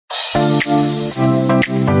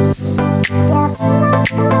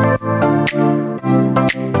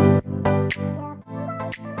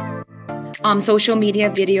social media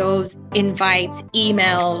videos, invites,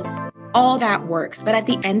 emails, all that works. But at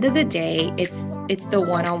the end of the day, it's the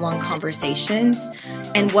one-on-one conversations.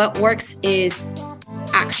 And what works is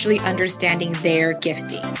actually understanding their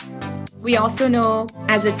gifting. We also know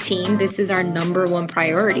as a team, this is our number one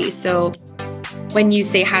priority. So when you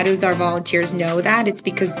say, how does our volunteers know that? It's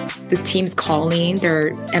because the team's calling,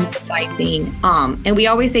 they're emphasizing. And we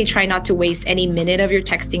always say, try not to waste any minute of your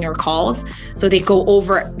texting or calls. So they go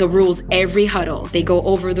over the rules every huddle. They go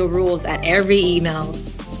over the rules at every email.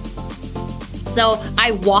 So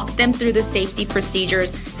I walked them through the safety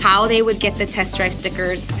procedures, how they would get the test drive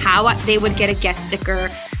stickers, how they would get a guest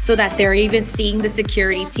sticker, so that they're even seeing the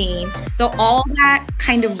security team. So all that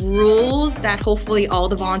kind of rules that hopefully all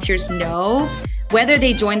the volunteers know, whether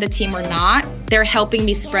they join the team or not, they're helping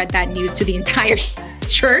me spread that news to the entire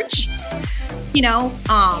church,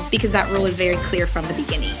 because that rule is very clear from the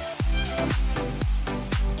beginning.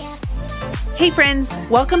 Hey friends,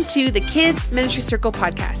 welcome to the Kids Ministry Circle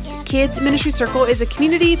podcast. Kids Ministry Circle is a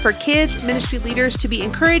community for kids ministry leaders to be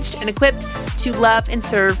encouraged and equipped to love and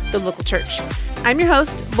serve the local church. I'm your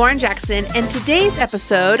host, Lauren Jackson, and today's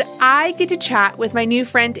episode, I get to chat with my new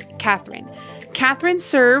friend, Catherine. Catherine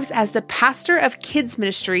serves as the pastor of kids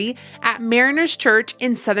ministry at Mariners Church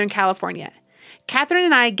in Southern California. Catherine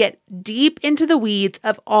and I get deep into the weeds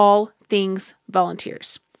of all things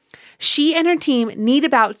volunteers. She and her team need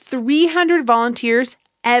about 300 volunteers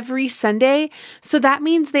every Sunday, so that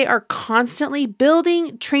means they are constantly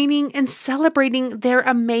building, training, and celebrating their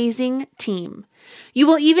amazing team. You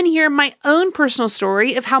will even hear my own personal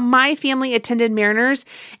story of how my family attended Mariners,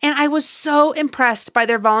 and I was so impressed by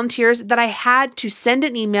their volunteers that I had to send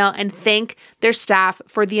an email and thank their staff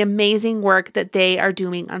for the amazing work that they are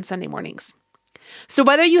doing on Sunday mornings. So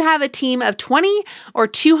whether you have a team of 20 or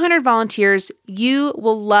 200 volunteers, you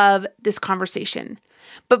will love this conversation.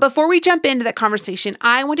 But before we jump into that conversation,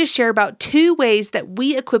 I want to share about 2 ways that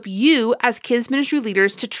we equip you as kids ministry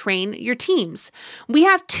leaders to train your teams. We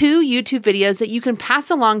have 2 YouTube videos that you can pass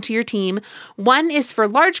along to your team. One is for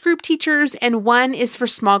large group teachers and one is for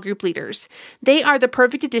small group leaders. They are the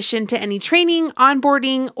perfect addition to any training,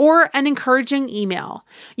 onboarding, or an encouraging email.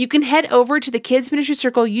 You can head over to the Kids Ministry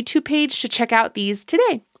Circle YouTube page to check out these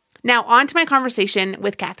today. Now on to my conversation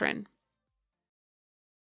with Catherine.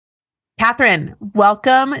 Catherine,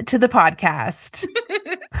 welcome to the podcast.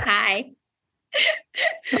 Hi.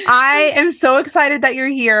 I am so excited that you're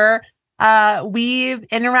here. We've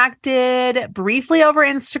interacted briefly over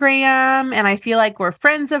Instagram, and I feel like we're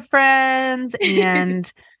friends of friends.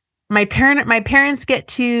 And my parents get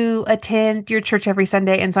to attend your church every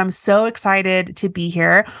Sunday, and so I'm so excited to be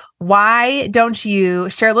here. Why don't you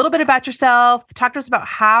share a little bit about yourself? Talk to us about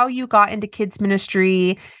how you got into kids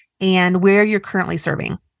ministry and where you're currently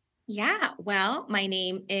serving. Yeah, well, my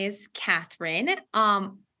name is Catherine. I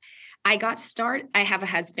have a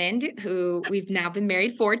husband who we've now been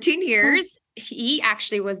married 14 years. He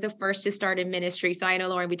actually was the first to start in ministry. So I know,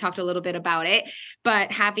 Lauren, we talked a little bit about it,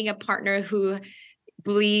 but having a partner who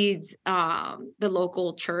bleeds the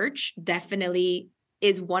local church definitely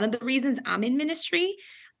is one of the reasons I'm in ministry.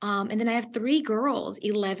 And then I have 3 girls,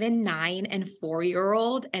 11, 9, and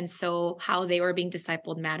 4-year-old. And so how they were being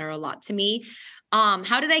discipled matter a lot to me.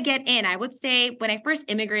 How did I get in? I would say when I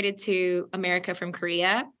first immigrated to America from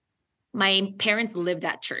Korea, my parents lived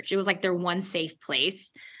at church. It was like their one safe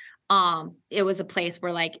place. It was a place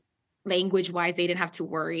where like language-wise, they didn't have to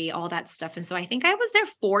worry, all that stuff. And so I think I was there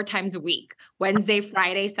 4 times a week, Wednesday,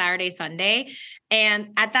 Friday, Saturday, Sunday. And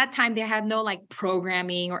at that time, they had no like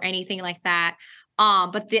programming or anything like that.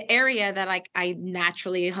 But the area that like I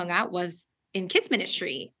naturally hung out was in kids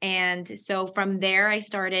ministry. And so from there, I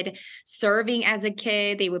started serving as a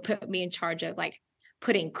kid. They would put me in charge of like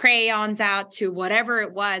putting crayons out to whatever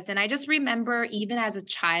it was. And I just remember even as a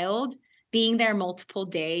child being there multiple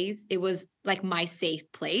days, it was like my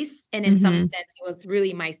safe place. And in some sense, it was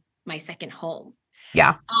really my second home.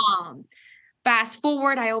 Yeah. Fast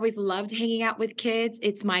forward, I always loved hanging out with kids.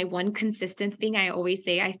 It's my one consistent thing. I always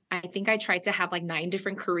say, I think I tried to have like 9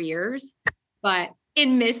 different careers, but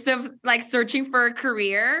in midst of like searching for a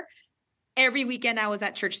career, every weekend I was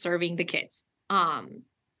at church serving the kids.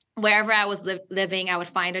 Wherever I was living, I would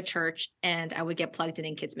find a church and I would get plugged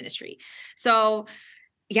in kids ministry. So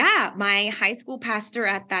yeah, my high school pastor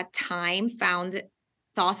at that time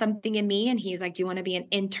saw something in me and he's like, do you want to be an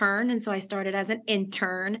intern? And so I started as an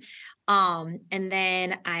intern. And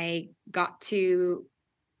then I got to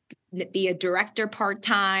be a director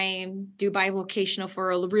part-time, do bivocational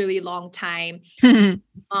for a really long time.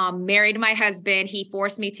 Married my husband. He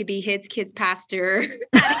forced me to be his kids pastor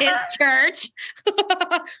at his church,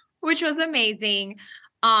 which was amazing.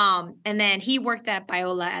 And then he worked at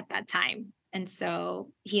Biola at that time. And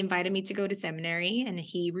so he invited me to go to seminary, and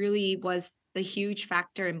he really was the huge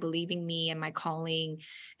factor in believing me and my calling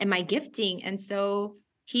and my gifting. And so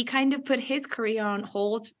he kind of put his career on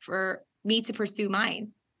hold for me to pursue mine.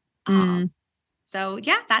 Mm. So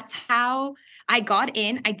yeah, that's how I got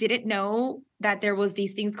in. I didn't know that there was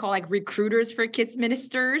these things called like recruiters for kids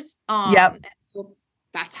ministers. Yep. So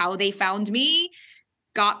that's how they found me,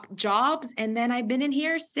 got jobs, and then I've been in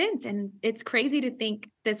here since. And it's crazy to think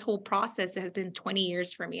this whole process has been 20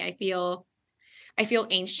 years for me. I feel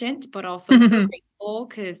ancient, but also so grateful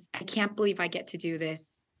because I can't believe I get to do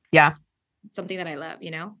this. Yeah. It's something that I love,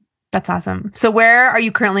 you know? That's awesome. So where are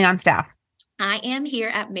you currently on staff? I am here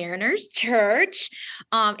at Mariners Church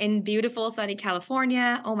in beautiful sunny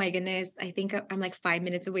California. Oh my goodness. I think I'm like 5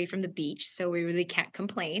 minutes away from the beach, so we really can't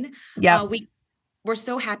complain. Yeah. We're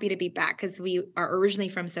so happy to be back because we are originally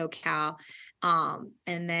from SoCal.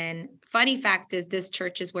 And then funny fact is this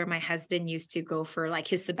church is where my husband used to go for like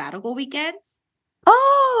his sabbatical weekends.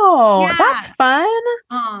 Oh, Yeah. that's fun.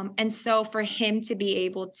 And so for him to be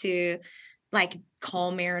able to like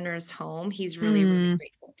call Mariners home, he's really, really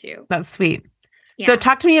grateful too. That's sweet. Yeah. So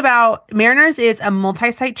talk to me about Mariners is a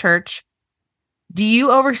multi-site church. Do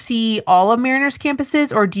you oversee all of Mariners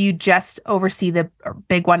campuses, or do you just oversee the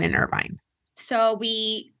big one in Irvine? So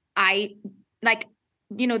there's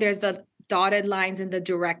the dotted lines and the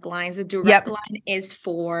direct lines. The direct line is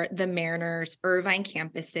for the Mariners Irvine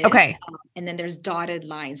campuses. Okay. And then there's dotted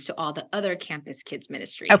lines to all the other campus kids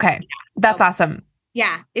ministry. Okay. Yeah. That's awesome.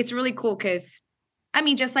 Yeah. It's really cool because, I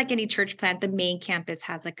mean, just like any church plant, the main campus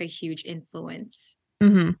has like a huge influence.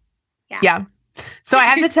 Mm-hmm. Yeah. So I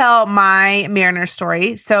have to tell my Mariners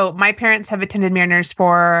story. So my parents have attended Mariners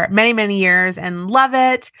for many, many years and love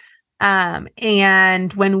it.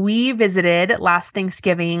 And when we visited last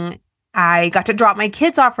Thanksgiving, I got to drop my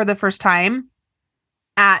kids off for the first time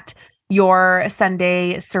at your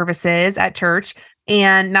Sunday services at church.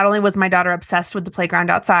 And not only was my daughter obsessed with the playground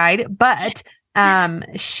outside, but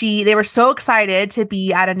they were so excited to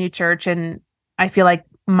be at a new church. And I feel like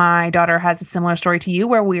my daughter has a similar story to you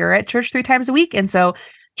where we're at church 3 times a week. And so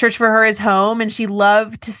church for her is home, and she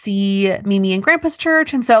loved to see Mimi and Grandpa's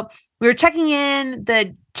church. And so we were checking in.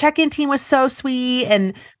 The check-in team was so sweet,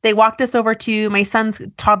 and they walked us over to my son's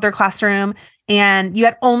toddler classroom, and you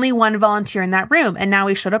had only one volunteer in that room. And now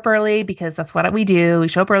we showed up early because that's what we do. We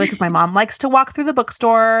show up early because my mom likes to walk through the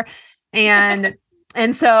bookstore. And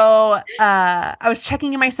so I was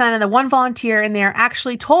checking in my son, and the one volunteer in there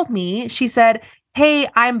actually told me, she said, "Hey,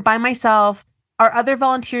 I'm by myself. Our other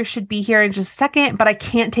volunteers should be here in just a second, but I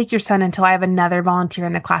can't take your son until I have another volunteer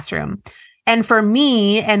in the classroom." And for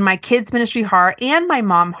me and my kids ministry heart and my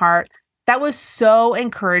mom heart, that was so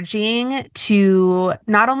encouraging to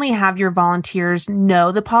not only have your volunteers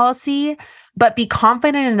know the policy, but be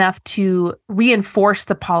confident enough to reinforce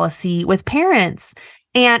the policy with parents.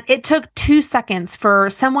 And it took 2 seconds for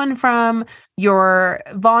someone from your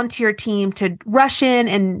volunteer team to rush in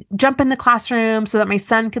and jump in the classroom so that my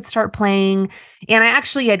son could start playing. And I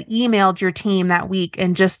actually had emailed your team that week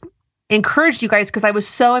and just encouraged you guys because I was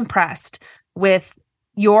so impressed with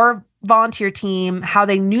your volunteer team, how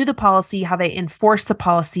they knew the policy, how they enforced the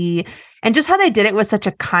policy, and just how they did it with such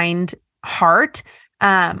a kind heart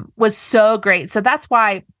was so great. So that's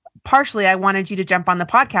why partially I wanted you to jump on the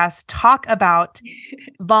podcast, talk about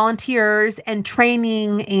volunteers and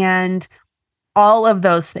training and all of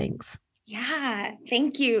those things. Yeah,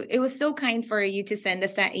 thank you. It was so kind for you to send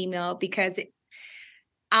us that email because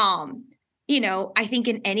I think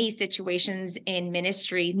in any situations in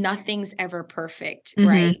ministry, nothing's ever perfect,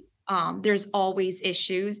 right? There's always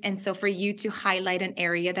issues. And so for you to highlight an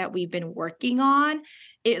area that we've been working on,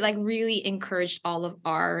 it like really encouraged all of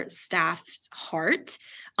our staff's heart.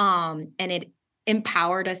 And it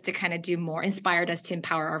empowered us to kind of do more, inspired us to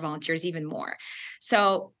empower our volunteers even more.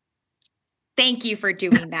 So thank you for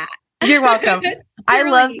doing that. You're welcome. I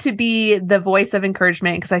love to be the voice of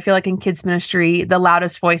encouragement because I feel like in kids ministry, the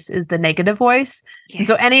loudest voice is the negative voice. Yes. And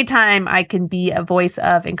so anytime I can be a voice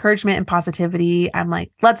of encouragement and positivity, I'm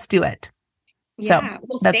like, let's do it. Yeah.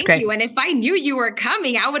 So that's great. You. And if I knew you were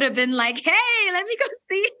coming, I would have been like, hey, let me go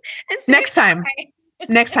see and see.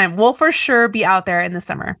 Next time. We'll for sure be out there in the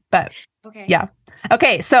summer. But okay. Yeah.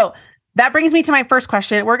 Okay. So that brings me to my first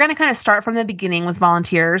question. We're going to kind of start from the beginning with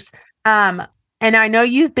volunteers. And I know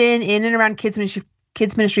you've been in and around kids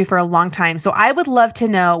ministry for a long time. So I would love to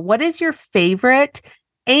know, what is your favorite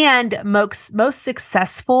and most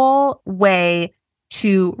successful way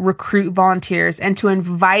to recruit volunteers and to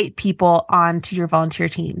invite people onto your volunteer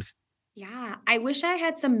teams? Yeah, I wish I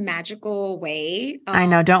had some magical way. I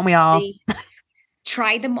know, don't we all?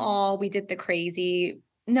 tried them all. We did the crazy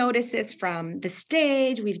notices from the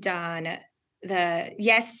stage. We've done the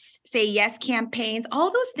say yes campaigns, all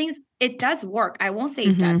those things. It does work. I won't say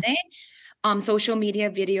it doesn't. Social media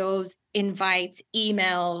videos, invites,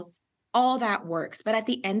 emails, all that works. But at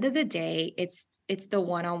the end of the day, it's the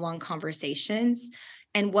one-on-one conversations.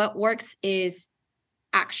 And what works is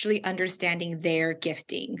actually understanding their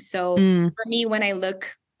gifting. So for me, when I look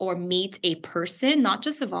or meet a person, not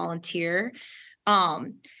just a volunteer,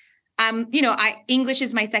 English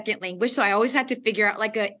is my second language. So I always had to figure out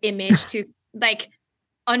like an image to like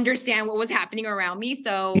understand what was happening around me.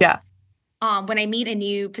 So when I meet a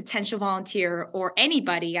new potential volunteer or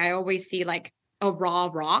anybody, I always see like a raw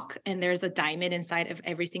rock and there's a diamond inside of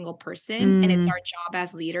every single person. And it's our job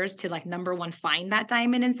as leaders to like, number one, find that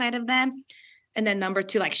diamond inside of them. And then number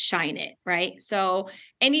two, like shine it, right? So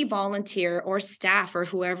any volunteer or staff or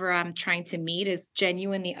whoever I'm trying to meet is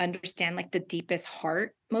genuinely understand like the deepest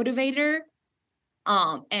heart motivator.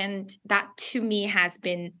 And that to me has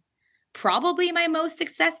been probably my most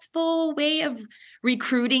successful way of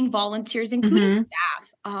recruiting volunteers, including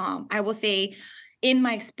staff. I will say in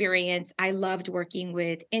my experience, I loved working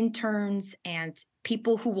with interns and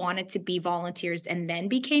people who wanted to be volunteers and then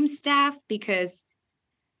became staff because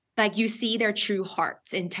like you see their true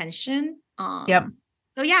heart's intention.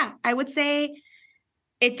 So yeah, I would say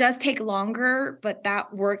it does take longer, but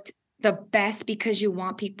that worked the best because you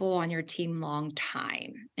want people on your team long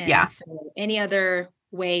time. And so any other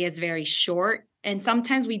way is very short. And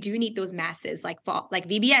sometimes we do need those masses like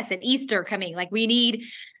VBS and Easter coming. Like we need,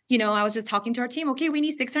 I was just talking to our team. Okay, we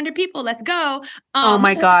need 600 people. Let's go. Oh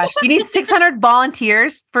my gosh. You need 600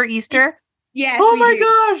 volunteers for Easter? Yes. Oh my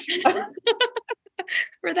gosh.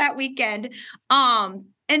 For that weekend.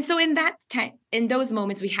 And so in those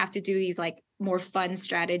moments, we have to do these like more fun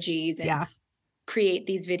strategies and create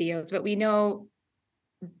these videos. But we know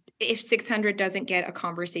if 600 doesn't get a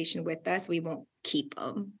conversation with us, we won't keep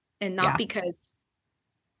them. And not because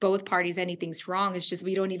both parties, anything's wrong. It's just,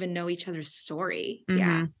 we don't even know each other's story.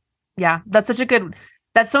 Yeah. That's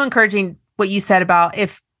so encouraging what you said about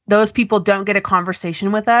if those people don't get a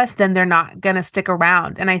conversation with us, then they're not going to stick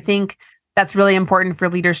around. And I think that's really important for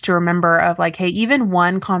leaders to remember of like, hey, even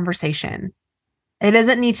one conversation, it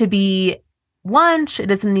doesn't need to be lunch. It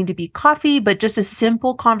doesn't need to be coffee, but just a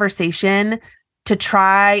simple conversation to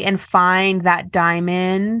try and find that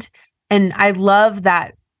diamond. And I love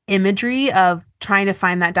that imagery of trying to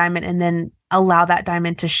find that diamond and then allow that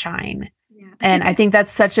diamond to shine. And I think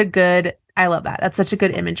that's I love that. That's such a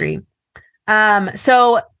good imagery.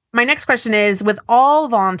 So my next question is, with all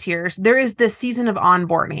volunteers, there is this season of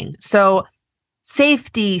onboarding. So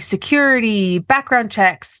safety, security, background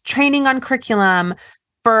checks, training on curriculum,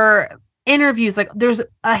 for interviews, like there's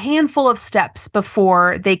a handful of steps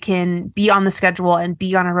before they can be on the schedule and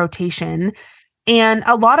be on a rotation. And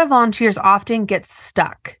a lot of volunteers often get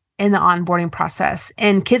stuck in the onboarding process.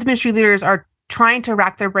 And kids ministry leaders are trying to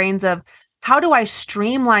rack their brains of, how do I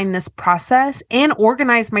streamline this process and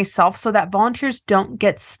organize myself so that volunteers don't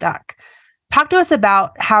get stuck? Talk to us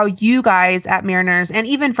about how you guys at Mariners, and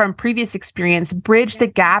even from previous experience, bridge the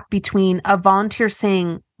gap between a volunteer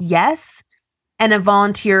saying yes and a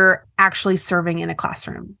volunteer actually serving in a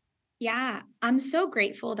classroom. Yeah, I'm so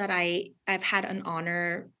grateful that I've had an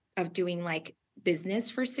honor of doing like business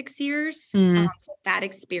for 6 years. So that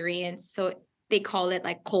experience. So they call it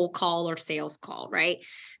like cold call or sales call, right?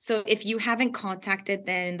 So if you haven't contacted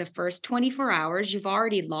them in the first 24 hours, you've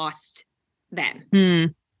already lost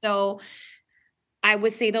them. So I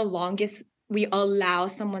would say the longest we allow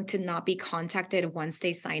someone to not be contacted once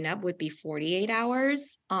they sign up would be 48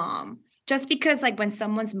 hours. Just because like when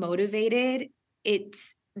someone's motivated,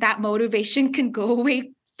 that motivation can go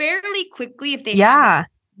away fairly quickly if they haven't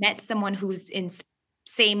met someone who's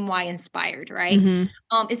same why inspired, right?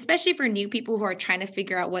 Especially for new people who are trying to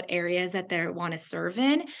figure out what areas that they want to serve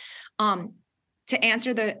in. To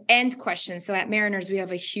answer the end question, so at Mariners, we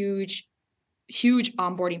have a huge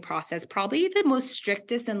onboarding process, probably the most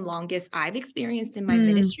strictest and longest I've experienced in my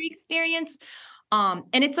ministry experience. And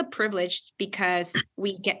it's a privilege because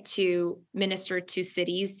we get to minister to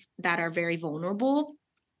cities that are very vulnerable.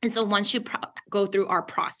 And so once you go through our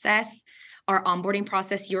process, our onboarding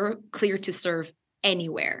process, you're clear to serve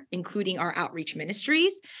anywhere, including our outreach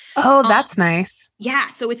ministries. Oh, that's nice. Yeah.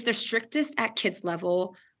 So it's the strictest at kids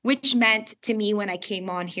level, which meant to me when I came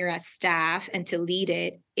on here as staff and to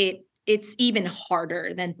lead it's even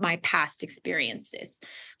harder than my past experiences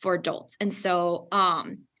for adults. And so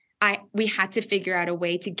we had to figure out a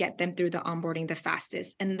way to get them through the onboarding the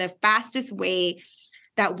fastest. And the fastest way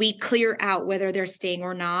that we clear out whether they're staying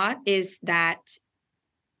or not is that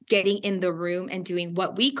getting in the room and doing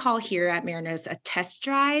what we call here at Mariners a test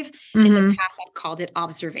drive. In the Mm-hmm. past, I've called it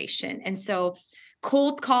observation. And so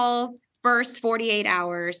cold call first 48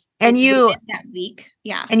 hours. And It's you within that week.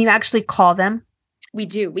 Yeah, and you actually call them? we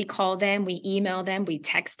do. We call them, we email them, we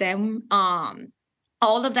text them.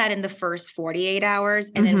 All of that in the first 48 hours.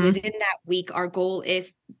 And then Mm-hmm. within that week, our goal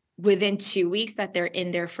is within 2 weeks that they're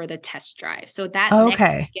in there for the test drive. So that next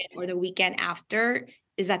Okay. weekend or the weekend after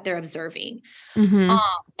is that they're observing. Mm-hmm.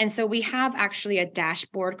 And so we have actually a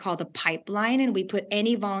dashboard called the pipeline, and we put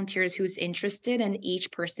any volunteers who's interested, and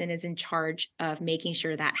each person is in charge of making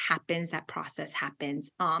sure that happens, that process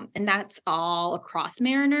happens. And that's all across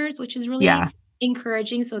Mariners, which is Yeah. really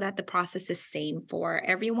encouraging so that the process is same for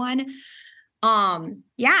everyone.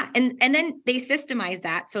 Yeah. And then they systemize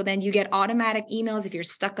that. So then you get automatic emails if you're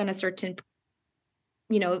stuck on a certain,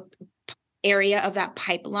 you know, area of that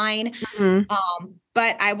pipeline. Mm-hmm.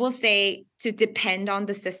 But I will say to depend on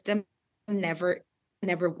the system never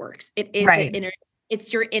works. It is Right.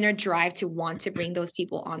 it's your inner drive to want to bring those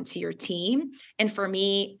people onto your team. And for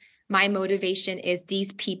me, my motivation is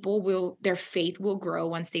these people their faith will grow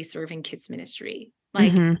once they serve in kids ministry.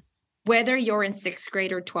 Like Mm-hmm. whether you're in 6th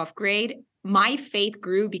grade or 12th grade, my faith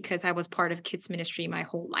grew because I was part of kids ministry my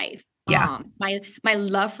whole life. Yeah. My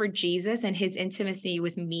love for Jesus and his intimacy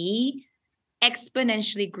with me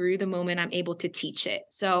exponentially grew the moment I'm able to teach it.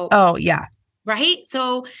 So, Oh, yeah. right?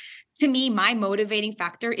 So to me, my motivating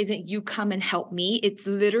factor isn't you come and help me. It's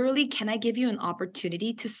literally, can I give you an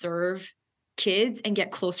opportunity to serve kids and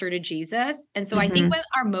get closer to Jesus? And so I Mm-hmm. think when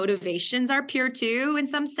our motivations are pure too, in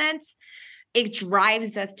some sense, it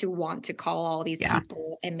drives us to want to call all these Yeah.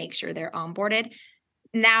 people and make sure they're onboarded.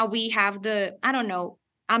 Now we have I don't know,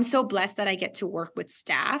 I'm so blessed that I get to work with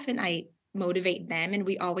staff and I motivate them. And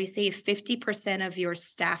we always say if 50% of your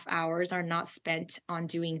staff hours are not spent on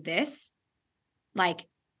doing this, like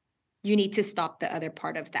you need to stop the other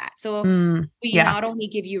part of that. So we Yeah. not only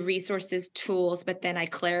give you resources, tools, but then I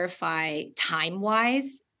clarify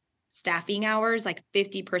time-wise, staffing hours, like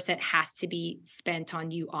 50% has to be spent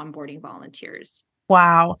on you onboarding volunteers.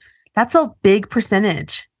 Wow. That's a big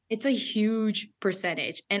percentage. It's a huge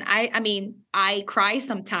percentage. And I mean, I cry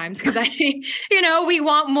sometimes because we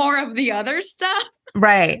want more of the other stuff.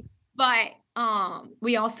 Right. But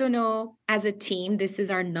we also know as a team, this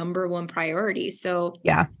is our number one priority. So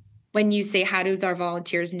Yeah. when you say, how does our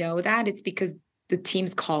volunteers know that? It's because the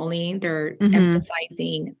team's calling, they're Mm-hmm.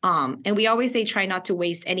 emphasizing. And we always say, try not to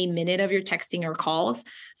waste any minute of your texting or calls.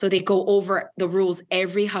 So they go over the rules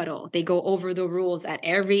every huddle. They go over the rules at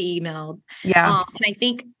every email. Yeah. And I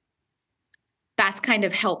think that's kind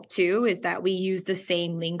of helped too, is that we use the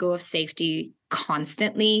same lingo of safety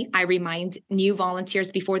constantly. I remind new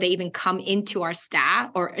volunteers before they even come into our staff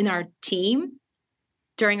or in our team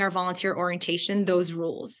during our volunteer orientation, those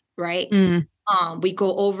rules, right? Mm. We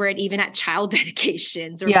go over it even at child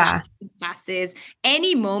dedications or Yeah. classes.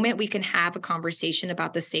 Any moment we can have a conversation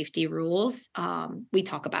about the safety rules, we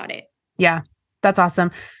talk about it. Yeah. That's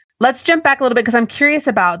awesome. Let's jump back a little bit because I'm curious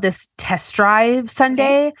about this test drive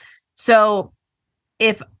Sunday. Okay. So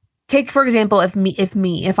for example,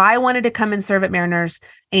 if I wanted to come and serve at Mariners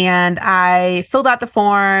and I filled out the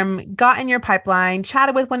form, got in your pipeline,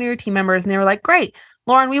 chatted with one of your team members, and they were like, great,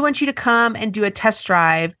 Lauren, we want you to come and do a test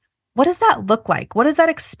drive. What does that look like? What is that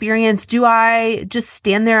experience? Do I just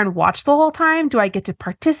stand there and watch the whole time? Do I get to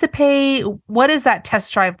participate? What does that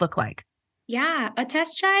test drive look like? Yeah, a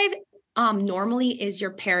test drive normally is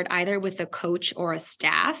you're paired either with a coach or a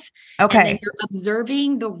staff. And then Okay. you're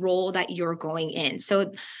observing the role that you're going in.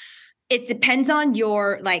 So it depends on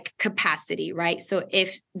your capacity, right? So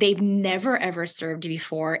if they've never ever served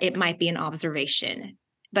before, it might be an observation.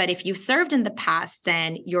 But if you've served in the past,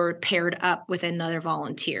 then you're paired up with another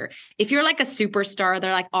volunteer. If you're like a superstar,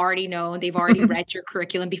 they're like already known, they've already read your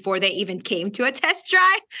curriculum before they even came to a test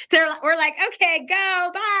drive. We're like, okay,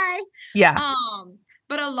 go, bye. Yeah.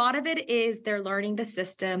 But a lot of it is they're learning the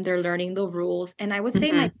system, they're learning the rules. And I would say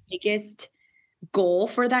Mm-hmm. my biggest goal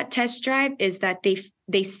for that test drive is that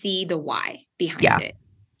they see the why behind it.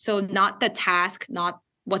 So not the task, not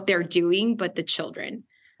what they're doing, but the children.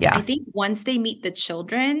 Yeah. I think once they meet the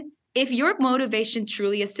children, if your motivation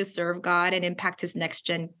truly is to serve God and impact his next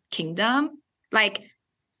gen kingdom, like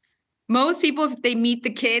most people, if they meet the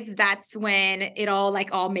kids, that's when it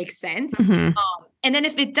all makes sense. Mm-hmm. And then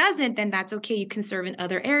if it doesn't, then that's okay. You can serve in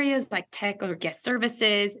other areas like tech or guest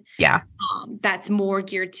services. Yeah. That's more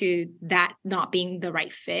geared to that not being the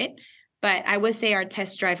right fit. But I would say our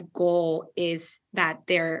test drive goal is that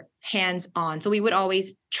they're hands-on. So we would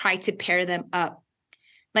always try to pair them up,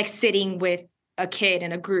 like sitting with a kid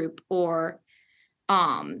in a group or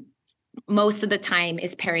most of the time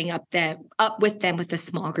is pairing up with them with a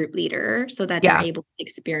small group leader so that they're able to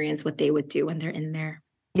experience what they would do when they're in there.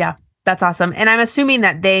 Yeah, that's awesome. And I'm assuming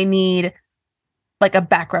that they need like a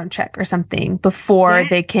background check or something before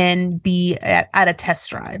they can be at a test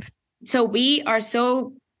drive. So we are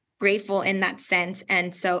so grateful in that sense.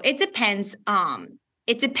 And so it depends.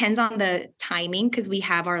 It depends on the timing because we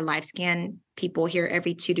have our live scan people here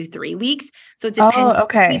every 2 to 3 weeks. So it depends. Oh,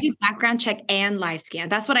 okay. We do background check and live scan.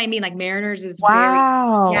 That's what I mean. Like Mariners is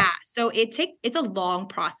wow. So it's a long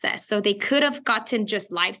process. So they could have gotten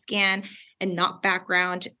just live scan and not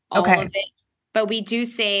background, all of it. But we do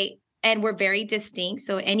say, and we're very distinct.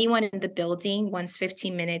 So anyone in the building, once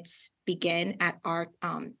 15 minutes begin at our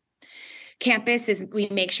campus, is we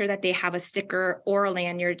make sure that they have a sticker or a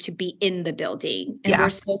lanyard to be in the building. And we're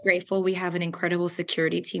so grateful. We have an incredible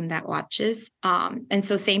security team that watches. And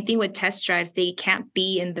so same thing with test drives. They can't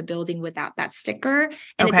be in the building without that sticker.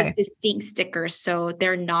 And it's a distinct sticker. So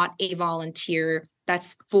they're not a volunteer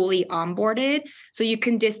that's fully onboarded. So you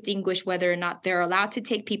can distinguish whether or not they're allowed to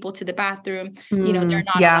take people to the bathroom. They're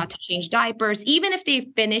not allowed to change diapers. Even if they've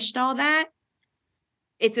finished all that,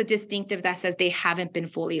 it's a distinctive that says they haven't been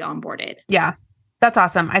fully onboarded. Yeah, that's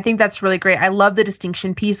awesome. I think that's really great. I love the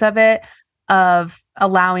distinction piece of it, of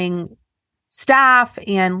allowing staff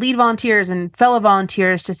and lead volunteers and fellow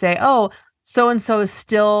volunteers to say, oh, so-and-so is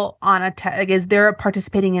still on a test, like, is they're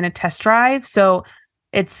participating in a test drive. So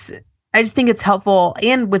I just think it's helpful.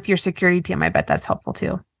 And with your security team, I bet that's helpful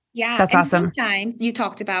too. Yeah. That's awesome. Sometimes you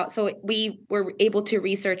talked about, so we were able to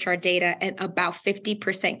research our data and about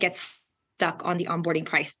 50% gets stuck on the onboarding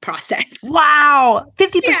process. Wow.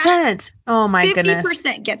 50%. Oh my goodness.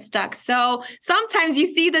 50% get stuck. So sometimes you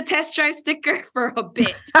see the test drive sticker for a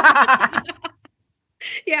bit.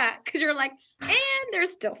 Yeah. Cause you're like, and they're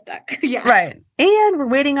still stuck. Yeah. Right. And we're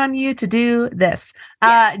waiting on you to do this.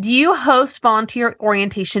 Do you host volunteer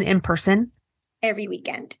orientation in person? Every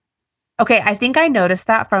weekend. Okay. I think I noticed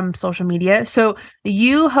that from social media. So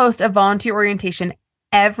you host a volunteer orientation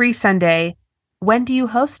every Sunday. When do you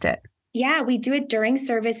host it? Yeah, we do it during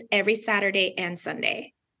service every Saturday and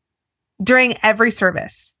Sunday. During every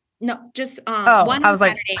service? No, just one on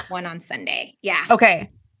Saturday, one on Sunday. Yeah. Okay.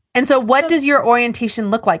 And so what does your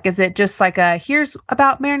orientation look like? Is it just like here's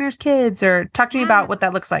about Mariners kids, or talk to me about what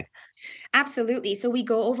that looks like? Absolutely. So we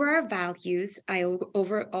go over our values. I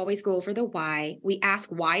always go over the why. We ask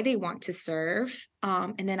why they want to serve.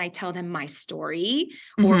 And then I tell them my story,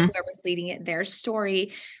 or whoever's leading it, their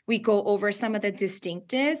story. We go over some of the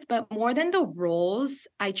distinctives, but more than the roles,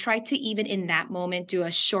 I try to even in that moment do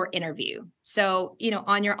a short interview. So,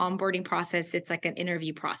 on your onboarding process, it's like an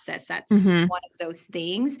interview process. That's one of those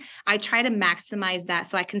things. I try to maximize that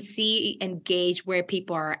so I can see and gauge where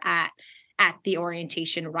people are at the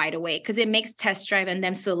orientation right away, because it makes test drive and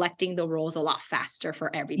them selecting the roles a lot faster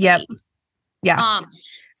for everybody. Yep. Yeah.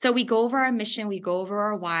 So we go over our mission, we go over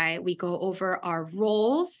our why, we go over our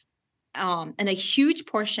roles. And a huge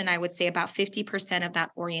portion, I would say about 50% of that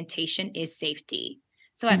orientation is safety.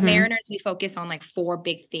 So at Mariners, we focus on like 4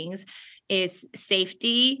 big things: is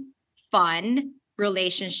safety, fun,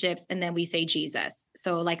 relationships, and then we say Jesus.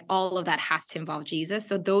 So like all of that has to involve Jesus.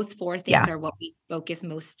 So those 4 things are what we focus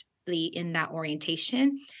mostly in that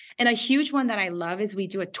orientation. And a huge one that I love is we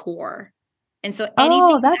do a tour. And so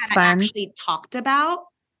anything that I actually talked about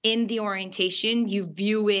in the orientation, you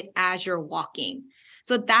view it as you're walking.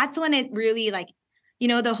 So that's when it really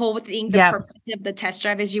the whole thing, the purpose of the test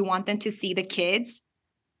drive is you want them to see the kids.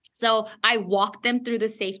 So I walk them through the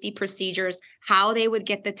safety procedures, how they would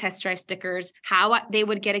get the test drive stickers, how they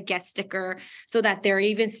would get a guest sticker, so that they're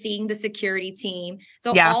even seeing the security team.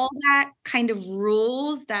 So all that kind of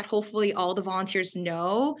rules that hopefully all the volunteers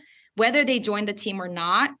know, whether they join the team or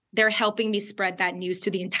not, they're helping me spread that news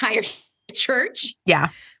to the entire church. Yeah.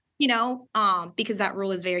 Because that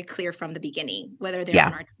rule is very clear from the beginning, whether they're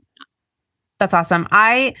on our team or not. That's awesome.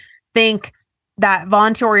 I think that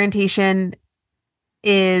volunteer orientation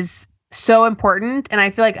is so important. And I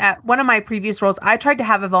feel like at one of my previous roles, I tried to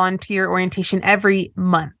have a volunteer orientation every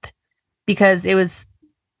month because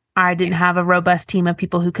I didn't have a robust team of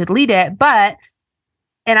people who could lead it,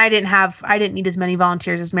 and I didn't need as many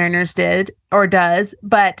volunteers as Mariners did or does.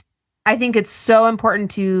 But I think it's so important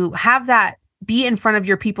to have that be in front of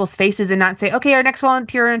your people's faces and not say, okay, our next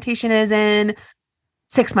volunteer orientation is in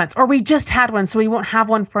 6 months, or we just had one, so we won't have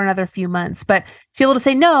one for another few months. But to be able to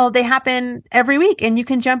say, no, they happen every week and you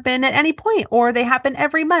can jump in at any point, or they happen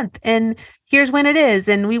every month and here's when it is.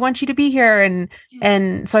 And we want you to be here.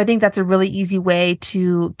 And so I think that's a really easy way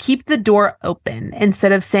to keep the door open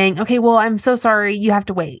instead of saying, okay, well, I'm so sorry, you have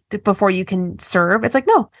to wait before you can serve. It's like,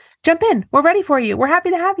 no, jump in. We're ready for you. We're happy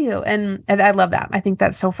to have you. And I love that. I think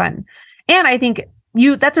that's so fun. And I think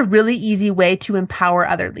that's a really easy way to empower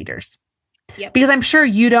other leaders. Yep. Because I'm sure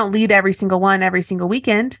you don't lead every single one every single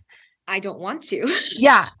weekend. I don't want to.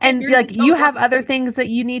 Yeah. And like you have other things that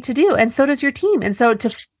you need to do. And so does your team. And so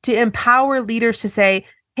to empower leaders to say,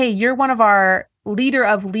 hey, you're one of our leader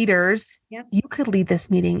of leaders. Yep. You could lead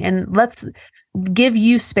this meeting and let's give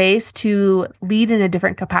you space to lead in a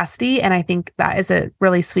different capacity. And I think that is a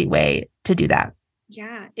really sweet way to do that.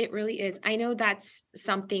 Yeah, it really is. I know that's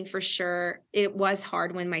something for sure. It was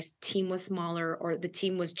hard when my team was smaller or the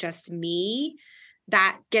team was just me.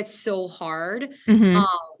 That gets so hard. Mm-hmm.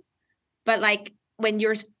 But like when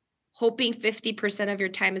you're hoping 50% of your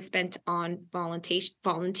time is spent on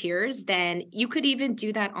volunteers, then you could even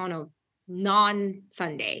do that on a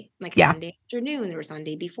non-Sunday, like Sunday afternoon or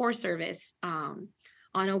Sunday before service, on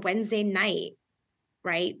a Wednesday night.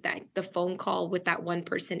 Right? That the phone call with that one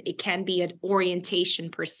person, it can be an orientation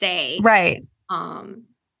per se. Right.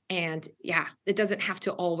 And yeah, it doesn't have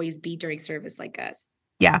to always be during service like us.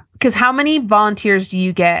 Yeah. Because how many volunteers do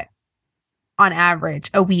you get on average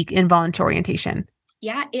a week in volunteer orientation?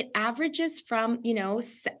 Yeah, it averages from,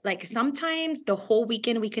 like sometimes the whole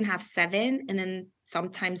weekend we can have 7 and then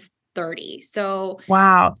sometimes 30. So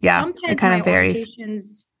wow. Yeah. Sometimes it kind my of varies.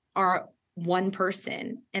 orientations are one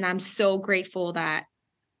person and I'm so grateful that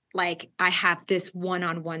like I have this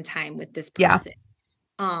one-on-one time with this person.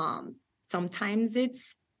 Sometimes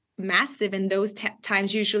it's massive. And those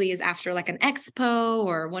times usually is after like an expo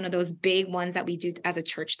or one of those big ones that we do as a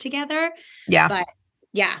church together. Yeah. But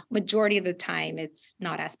yeah, majority of the time it's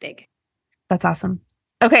not as big. That's awesome.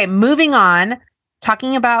 Okay. Moving on,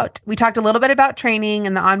 we talked a little bit about training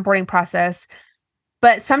and the onboarding process.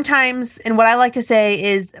 But sometimes, and what I like to say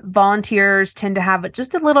is volunteers tend to have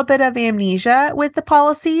just a little bit of amnesia with the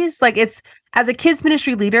policies. Like as a kids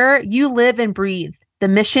ministry leader, you live and breathe the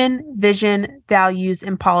mission, vision, values,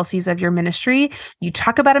 and policies of your ministry. You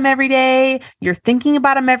talk about them every day. You're thinking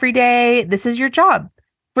about them every day. This is your job.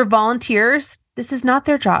 For volunteers, this is not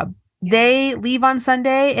their job. They leave on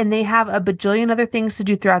Sunday and they have a bajillion other things to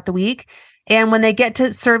do throughout the week. And when they get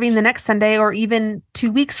to serving the next Sunday or even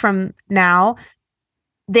 2 weeks from now,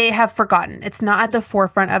 they have forgotten. It's not at the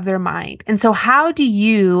forefront of their mind. And so how do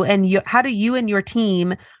you and your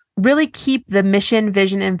team really keep the mission,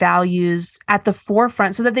 vision, and values at the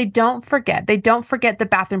forefront so that they don't forget? They don't forget the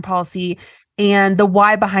bathroom policy and the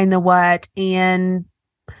why behind the what and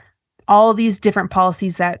all these different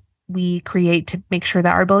policies that we create to make sure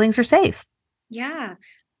that our buildings are safe. Yeah.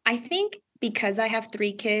 I think because I have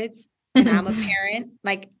 3 kids and I'm a parent,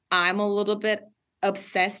 like I'm a little bit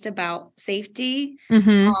obsessed about safety.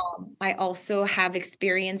 I also have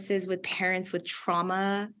experiences with parents with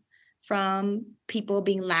trauma from people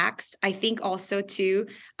being laxed. I think also too,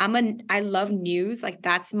 I love news. Like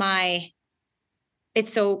I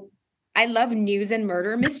love news and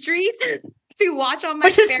murder mysteries to watch on my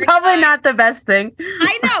which is probably not the best thing.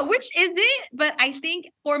 I know, which isn't, but I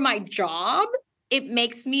think for my job, it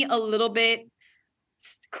makes me a little bit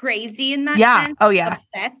crazy in that sense. Oh yeah.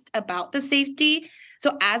 Obsessed about the safety.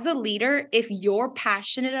 So as a leader, if you're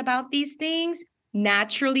passionate about these things,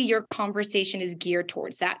 naturally your conversation is geared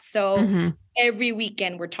towards that. So every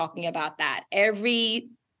weekend we're talking about that. Every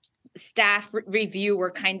staff review, we're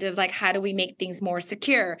kind of like, how do we make things more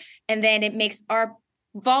secure? And then it makes our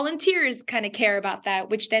volunteers kind of care about that,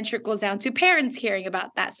 which then trickles down to parents caring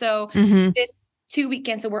about that. So this 2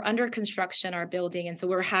 weekends, so we're under construction, our building. And so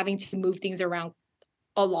we're having to move things around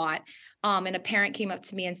a lot. And a parent came up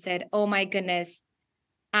to me and said, oh my goodness,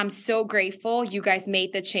 I'm so grateful you guys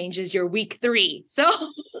made the changes. You're week 3. So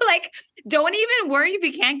like, don't even worry if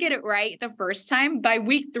you can't get it right the first time. By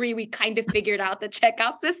week 3, we kind of figured out the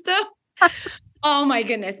checkout system. Oh my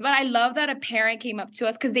goodness. But I love that a parent came up to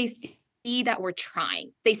us because they see that we're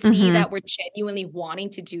trying. They see that we're genuinely wanting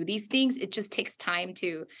to do these things. It just takes time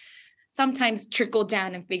to sometimes trickle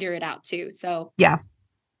down and figure it out too. So yeah.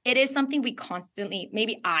 It is something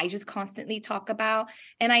maybe I just constantly talk about.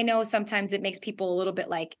 And I know sometimes it makes people a little bit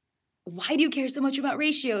like, why do you care so much about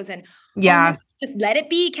ratios? And yeah, just let it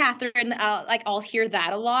be, Catherine. I'll hear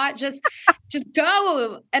that a lot. Just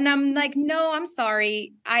go. And I'm like, no, I'm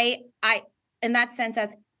sorry. I, in that sense,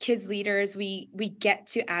 as kids leaders, we get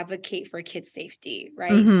to advocate for kids' safety,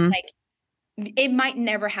 right? Like it might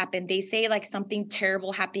never happen. They say like something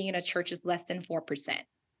terrible happening in a church is less than 4%.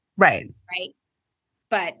 Right. Right.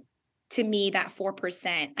 But to me, that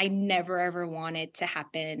 4%, I never ever wanted to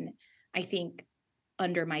happen, I think,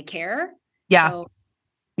 under my care. Yeah. So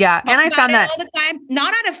Yeah. talk And I about found it that, all the time,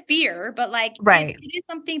 not out of fear, but like right. it is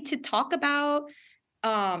something to talk about,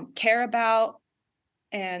 care about.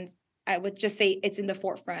 And I would just say it's in the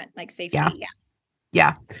forefront, like Yeah. safety. Yeah.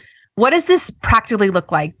 Yeah. What does this practically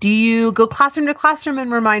look like? Do you go classroom to classroom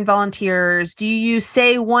and remind volunteers? Do you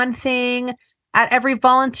say one thing at every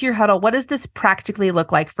volunteer huddle? What does this practically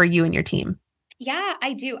look like for you and your team? Yeah,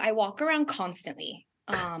 I do. I walk around constantly.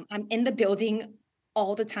 I'm in the building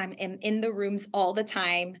all the time. I'm in the rooms all the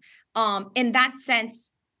time. In that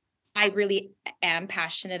sense, I really am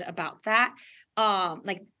passionate about that.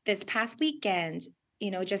 Like this past weekend,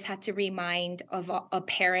 just had to remind of a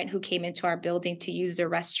parent who came into our building to use the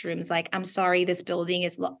restrooms. Like, I'm sorry, this building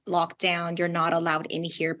is locked down. You're not allowed in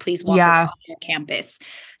here. Please walk Yeah. across your campus.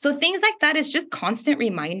 So things like that is just constant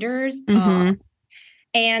reminders. Mm-hmm.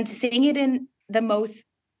 And saying it in the most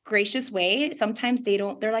gracious way. Sometimes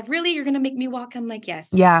they're like, really, you're going to make me walk? I'm like, yes.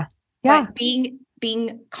 Yeah. Yeah. But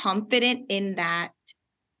being confident in that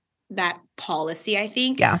policy, I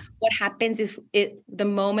think Yeah. what happens is the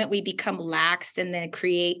moment we become lax and then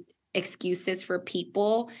create excuses for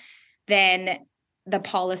people, then the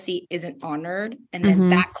policy isn't honored. And then Mm-hmm.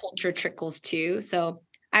 that culture trickles too. So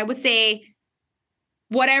I would say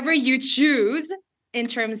whatever you choose in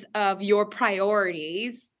terms of your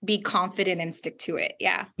priorities, be confident and stick to it.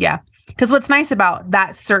 Yeah. Yeah. Because what's nice about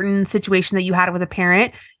that certain situation that you had with a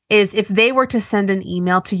parent is if they were to send an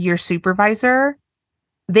email to your supervisor,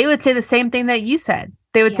 they would say the same thing that you said.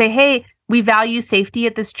 They would Yeah. say, hey, we value safety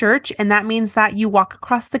at this church. And that means that you walk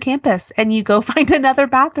across the campus and you go find another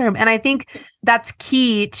bathroom. And I think that's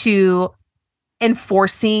key to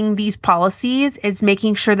enforcing these policies, is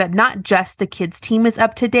making sure that not just the kids team is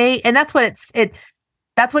up to date. And that's what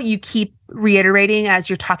that's what you keep reiterating as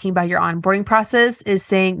you're talking about your onboarding process, is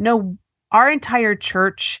saying, no, our entire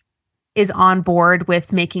church is on board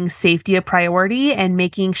with making safety a priority and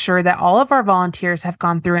making sure that all of our volunteers have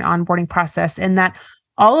gone through an onboarding process, and that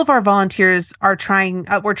all of our volunteers are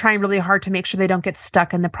we're trying really hard to make sure they don't get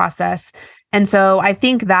stuck in the process. And so I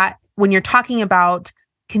think that when you're talking about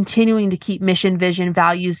continuing to keep mission, vision,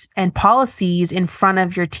 values, and policies in front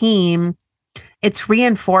of your team, it's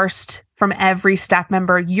reinforced from every staff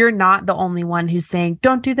member. You're not the only one who's saying,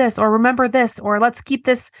 don't do this, or remember this, or let's keep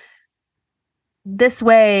this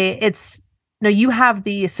way. It's no, you have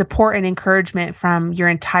the support and encouragement from your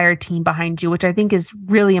entire team behind you, which I think is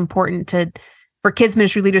really important for kids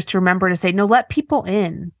ministry leaders to remember, to say, no, let people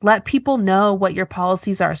in, let people know what your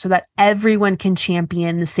policies are so that everyone can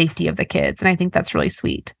champion the safety of the kids. And I think that's really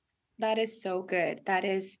sweet. That is so good. That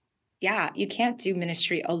is, yeah, you can't do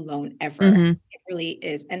ministry alone ever. Mm-hmm. It really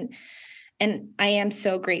is. And I am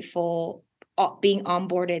so grateful being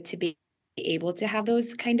onboarded to be able to have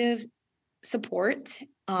those kind of support.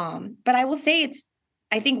 But I will say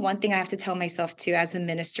I think one thing I have to tell myself too, as a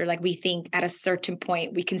minister, like we think at a certain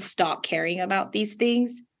point we can stop caring about these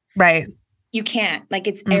things. Right. You can't. Like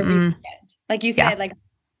it's Mm-mm. every weekend. Like you said, Yeah. like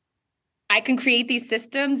I can create these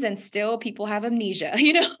systems and still people have amnesia,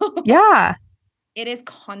 Yeah. It is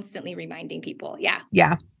constantly reminding people. Yeah.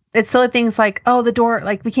 Yeah. It's silly things like, oh, the door,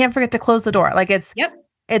 like we can't forget to close the door. Like Yep.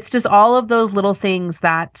 it's just all of those little things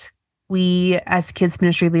that we as kids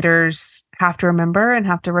ministry leaders have to remember and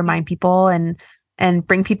have to remind people and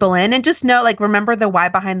bring people in, and just know, like, remember the why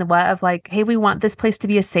behind the what of like, hey, we want this place to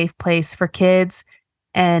be a safe place for kids,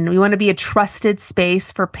 and we want to be a trusted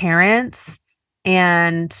space for parents.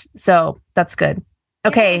 And so that's good.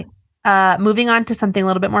 Okay. Yeah. Moving on to something a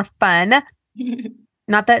little bit more fun.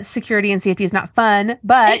 Not that security and safety is not fun,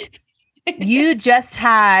 but you just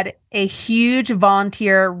had a huge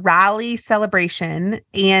volunteer rally celebration.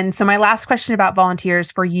 And so my last question about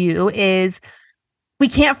volunteers for you is, we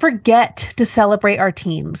can't forget to celebrate our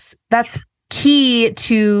teams. That's key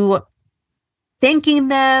to thanking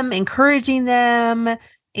them, encouraging them,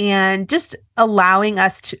 and just allowing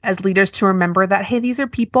us as leaders to remember that, hey, these are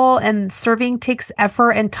people and serving takes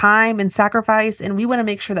effort and time and sacrifice. And we want to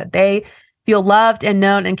make sure that they feel loved and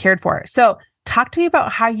known and cared for. So talk to me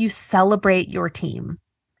about how you celebrate your team.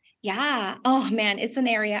 Yeah. Oh man, it's an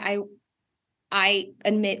area I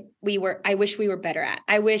admit I wish we were better at.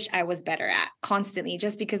 I wish I was better at constantly,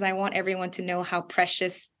 just because I want everyone to know how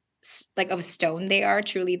precious, like of a stone they are,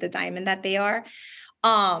 truly the diamond that they are.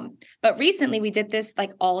 But recently we did this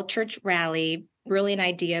like all church rally brilliant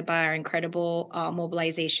idea by our incredible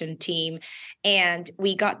mobilization team. And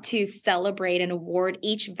we got to celebrate and award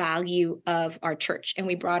each value of our church. And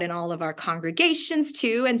we brought in all of our congregations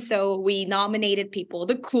too. And so we nominated people.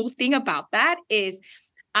 The cool thing about that is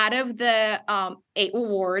out of the 8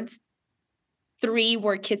 awards, 3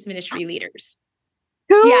 were kids ministry leaders.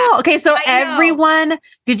 Cool. Yeah, Okay. So I know. everyone,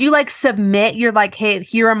 did you like submit? You're like, hey,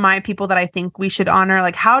 here are my people that I think we should honor.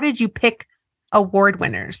 Like, how did you pick award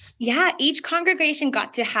winners? Yeah, each congregation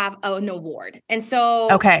got to have an award. And so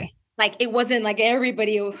Okay. like it wasn't like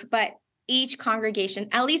everybody, but each congregation,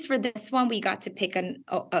 at least for this one, we got to pick an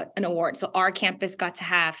award. So our campus got to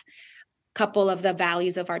have a couple of the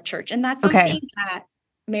values of our church. And that's something that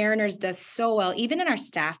Mariners does so well. Even in our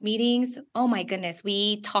staff meetings, oh my goodness,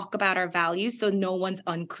 we talk about our values so no one's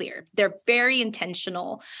unclear. They're very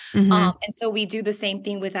intentional. And so we do the same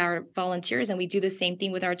thing with our volunteers, and we do the same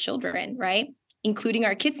thing with our children, right? Including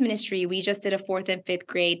our kids ministry. We just did a 4th and 5th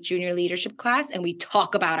grade junior leadership class, and we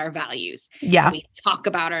talk about our values. Yeah. And we talk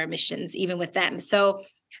about our missions, even with them. So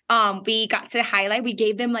we got to highlight, we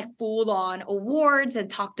gave them like full on awards and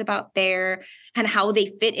talked about their and how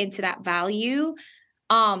they fit into that value.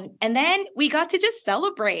 And then we got to just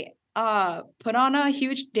celebrate, put on a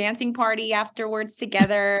huge dancing party afterwards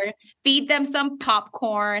together, feed them some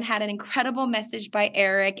popcorn, had an incredible message by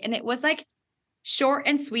Eric. And it was like short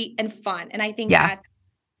and sweet and fun. And I think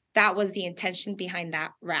that was the intention behind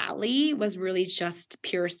that rally, was really just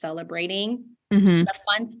pure celebrating. The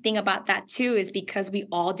fun thing about that too is because we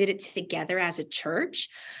all did it together as a church.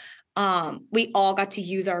 We all got to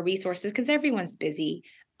use our resources because everyone's busy.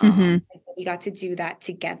 And so we got to do that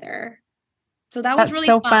together. So that was really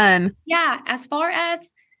so fun. Yeah. As far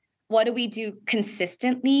as what do we do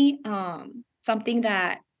consistently, something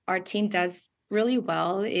that our team does really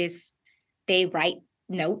well is they write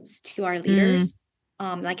notes to our leaders.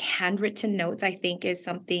 Like handwritten notes, I think, is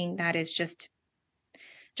something that is just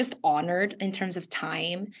honored in terms of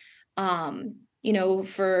time.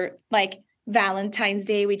 For like Valentine's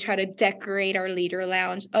Day, we try to decorate our leader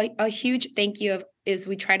lounge. A huge thank you is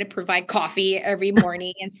we try to provide coffee every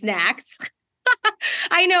morning and snacks.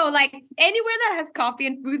 I know, like anywhere that has coffee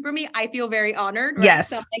and food for me, I feel very honored. Right? Yes.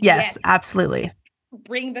 So like, yes, absolutely.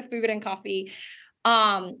 Bring the food and coffee.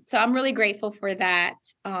 So I'm really grateful for that.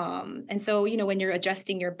 And so, when you're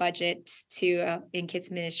adjusting your budget to in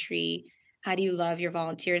kids ministry, how do you love your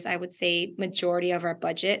volunteers? I would say majority of our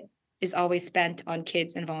budget is always spent on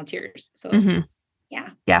kids and volunteers. So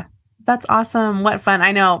yeah. That's awesome. What fun.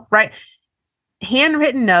 I know, right?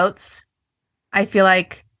 Handwritten notes. I feel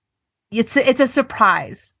like it's a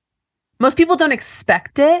surprise. Most people don't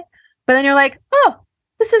expect it, but then you're like, oh,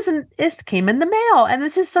 this came in the mail and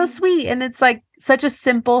this is so sweet. And it's like such a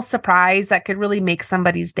simple surprise that could really make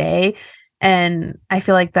somebody's day. And I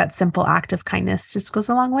feel like that simple act of kindness just goes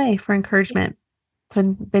a long way for encouragement.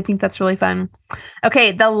 So I think that's really fun.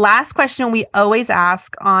 Okay. The last question we always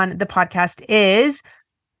ask on the podcast is,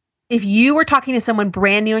 if you were talking to someone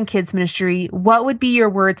brand new in kids ministry, what would be your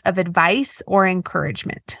words of advice or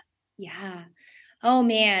encouragement? Yeah. Oh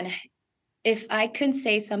man. If I could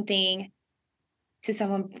say something to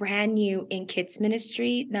someone brand new in kids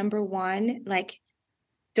ministry, number one, like,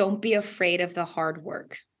 don't be afraid of the hard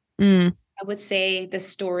work. I would say the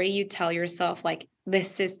story you tell yourself, like,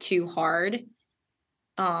 this is too hard.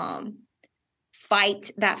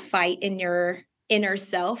 Fight that fight in your inner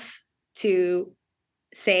self to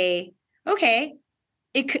say, okay,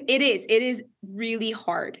 it is really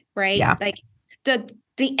hard, right? Yeah. Like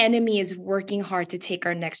the enemy is working hard to take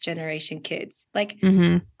our next generation kids. Like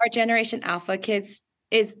our generation alpha kids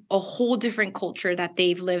is a whole different culture that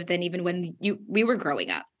they've lived in even when we were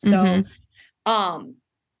growing up. So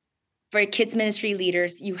for kids ministry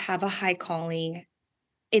leaders, you have a high calling.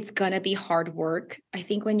 It's going to be hard work. I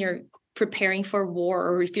think when you're preparing for war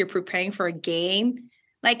or if you're preparing for a game,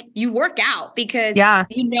 like you work out because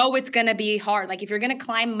it's going to be hard. Like if you're going to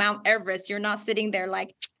climb Mount Everest, you're not sitting there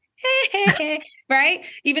like, hey, right?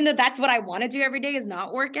 Even though that's what I want to do every day is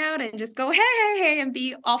not work out and just go, hey, and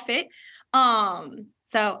be all fit.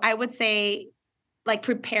 So I would say like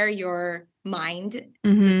prepare your mind,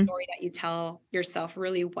 the story that you tell yourself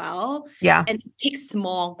really well. Yeah. And pick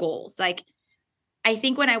small goals. Like I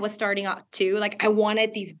think when I was starting out too, like I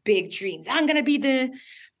wanted these big dreams. I'm going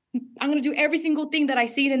to do every single thing that I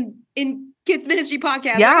see in kids ministry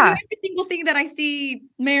podcast. Yeah. I'm gonna do every single thing that I see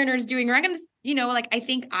Mariners doing. Or I'm going to, like, I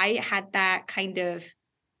think I had that kind of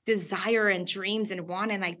desire and dreams and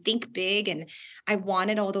and I think big and I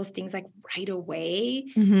wanted all those things like right away.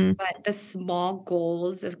 But the small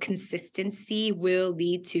goals of consistency will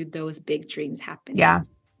lead to those big dreams happening. Yeah.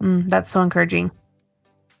 That's so encouraging.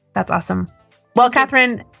 That's awesome. Well,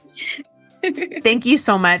 Catherine, thank you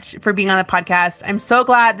so much for being on the podcast. I'm so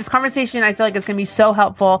glad this conversation, I feel like, is going to be so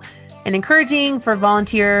helpful and encouraging for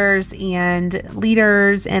volunteers and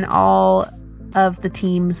leaders and all of the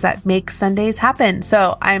teams that make Sundays happen.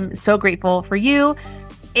 So I'm so grateful for you.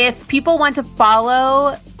 If people want to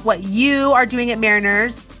follow what you are doing at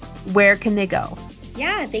Mariners, where can they go?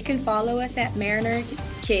 Yeah, they can follow us at Mariner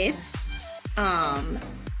Kids on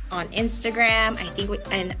Instagram, I think,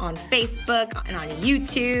 and on Facebook and on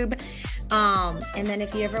YouTube. And then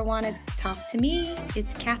if you ever want to talk to me,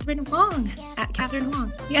 it's Catherine Hwang, at Catherine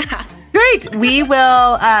Hwang. Yeah. Great. We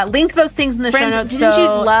will link those things in the show notes. Didn't you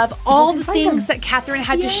love all the things that Catherine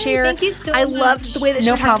had to share? Thank you so much. I loved the way that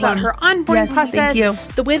she talked about her onboarding process,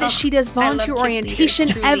 the way that she does volunteer orientation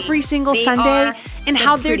every single Sunday, and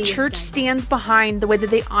how their church stands behind the way that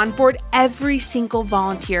they onboard every single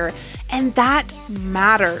volunteer. And that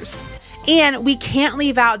matters. And we can't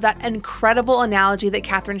leave out that incredible analogy that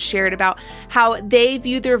Catherine shared about how they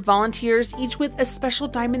view their volunteers each with a special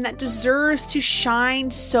diamond that deserves to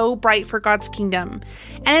shine so bright for God's kingdom.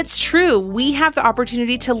 And it's true. We have the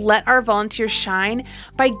opportunity to let our volunteers shine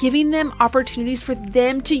by giving them opportunities for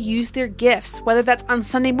them to use their gifts, whether that's on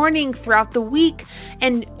Sunday morning, throughout the week,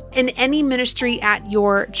 and in any ministry at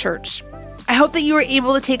your church. I hope that you were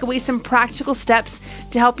able to take away some practical steps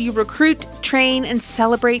to help you recruit, train, and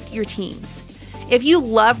celebrate your teams. If you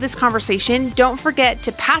love this conversation, don't forget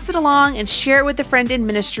to pass it along and share it with a friend in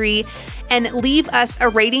ministry, and leave us a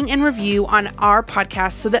rating and review on our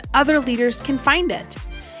podcast so that other leaders can find it.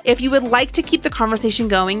 If you would like to keep the conversation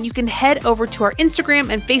going, you can head over to our Instagram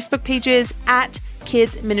and Facebook pages at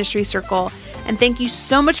Kids Ministry Circle. And thank you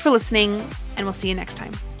so much for listening, and we'll see you next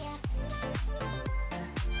time.